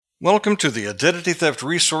Welcome to the Identity Theft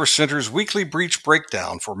Resource Center's weekly breach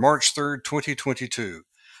breakdown for March 3rd, 2022.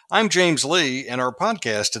 I'm James Lee, and our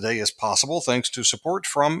podcast today is possible thanks to support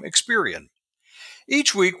from Experian.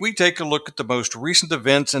 Each week, we take a look at the most recent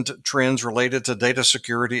events and trends related to data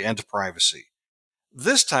security and privacy.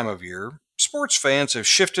 This time of year, sports fans have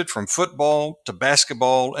shifted from football to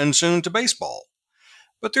basketball and soon to baseball.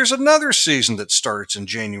 But there's another season that starts in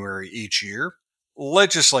January each year,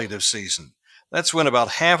 legislative season. That's when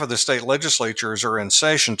about half of the state legislatures are in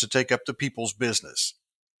session to take up the people's business.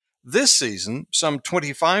 This season, some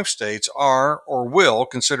 25 states are or will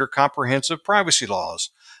consider comprehensive privacy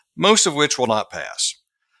laws, most of which will not pass.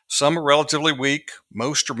 Some are relatively weak,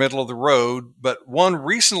 most are middle of the road, but one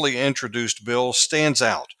recently introduced bill stands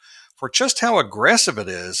out for just how aggressive it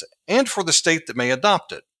is and for the state that may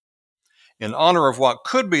adopt it. In honor of what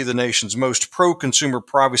could be the nation's most pro-consumer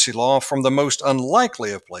privacy law from the most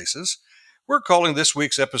unlikely of places, we're calling this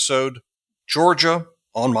week's episode, Georgia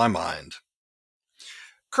on My Mind.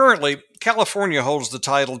 Currently, California holds the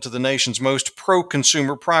title to the nation's most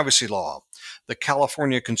pro-consumer privacy law. The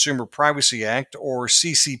California Consumer Privacy Act, or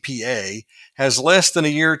CCPA, has less than a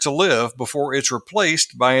year to live before it's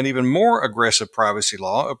replaced by an even more aggressive privacy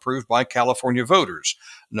law approved by California voters,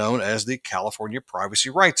 known as the California Privacy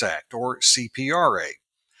Rights Act, or CPRA.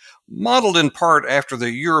 Modeled in part after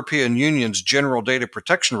the European Union's General Data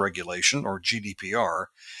Protection Regulation, or GDPR,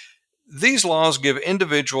 these laws give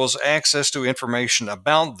individuals access to information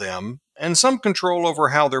about them and some control over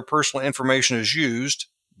how their personal information is used,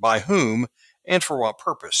 by whom, and for what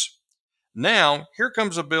purpose. Now, here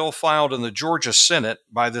comes a bill filed in the Georgia Senate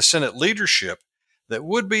by the Senate leadership that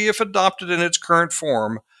would be, if adopted in its current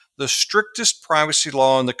form, the strictest privacy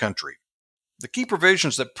law in the country. The key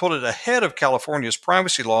provisions that put it ahead of California's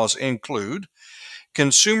privacy laws include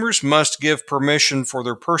consumers must give permission for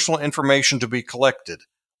their personal information to be collected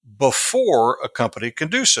before a company can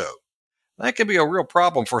do so. That can be a real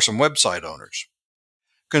problem for some website owners.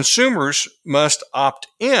 Consumers must opt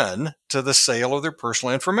in to the sale of their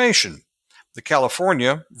personal information. The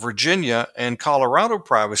California, Virginia, and Colorado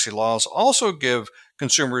privacy laws also give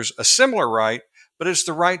consumers a similar right, but it's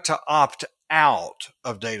the right to opt out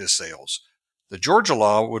of data sales. The Georgia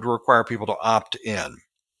law would require people to opt in.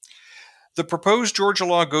 The proposed Georgia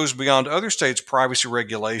law goes beyond other states' privacy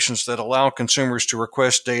regulations that allow consumers to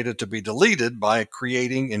request data to be deleted by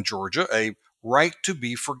creating, in Georgia, a right to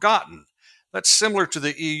be forgotten. That's similar to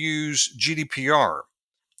the EU's GDPR.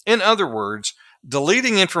 In other words,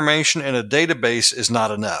 deleting information in a database is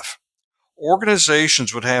not enough.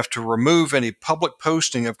 Organizations would have to remove any public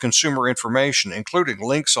posting of consumer information, including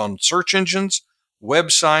links on search engines,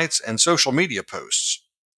 websites, and social media posts.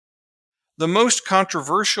 The most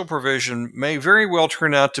controversial provision may very well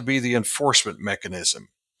turn out to be the enforcement mechanism.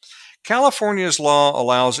 California's law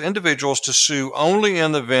allows individuals to sue only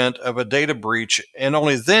in the event of a data breach and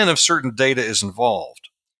only then if certain data is involved.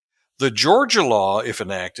 The Georgia law, if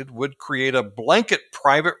enacted, would create a blanket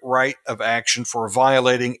private right of action for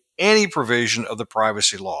violating any provision of the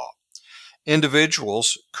privacy law.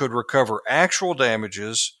 Individuals could recover actual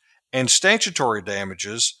damages and statutory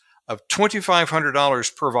damages of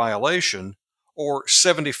 $2,500 per violation or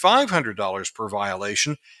 $7,500 per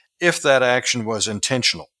violation if that action was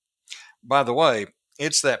intentional. By the way,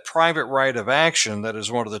 it's that private right of action that is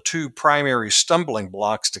one of the two primary stumbling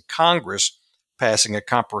blocks to Congress passing a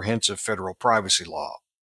comprehensive federal privacy law.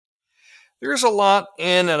 There's a lot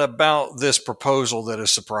in and about this proposal that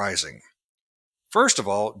is surprising. First of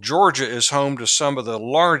all, Georgia is home to some of the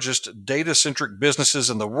largest data-centric businesses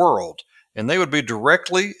in the world, and they would be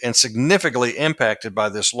directly and significantly impacted by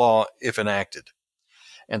this law if enacted.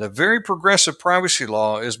 And a very progressive privacy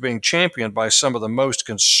law is being championed by some of the most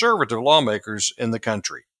conservative lawmakers in the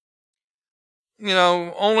country.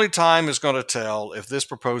 Only time is going to tell if this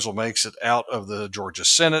proposal makes it out of the Georgia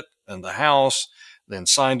Senate and the House, then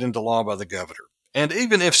signed into law by the governor. And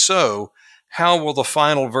even if so, how will the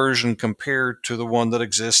final version compare to the one that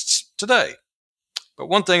exists today? But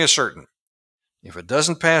one thing is certain. If it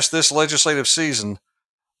doesn't pass this legislative season,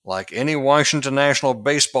 like any Washington National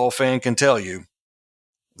baseball fan can tell you,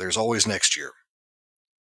 there's always next year.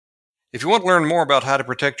 If you want to learn more about how to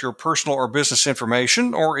protect your personal or business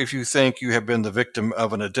information, or if you think you have been the victim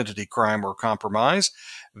of an identity crime or compromise,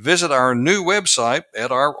 visit our new website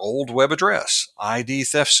at our old web address,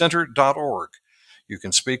 idtheftcenter.org. You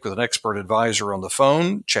can speak with an expert advisor on the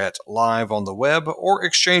phone, chat live on the web, or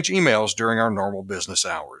exchange emails during our normal business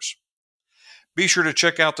hours. Be sure to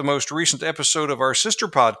check out the most recent episode of our sister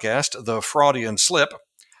podcast, The Fraudian Slip.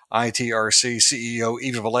 ITRC CEO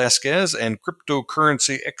Eva Velasquez and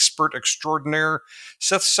cryptocurrency expert extraordinaire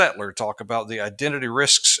Seth Sattler talk about the identity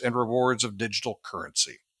risks and rewards of digital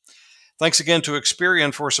currency. Thanks again to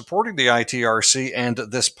Experian for supporting the ITRC and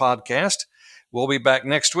this podcast. We'll be back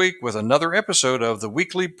next week with another episode of the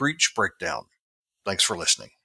Weekly Breach Breakdown. Thanks for listening.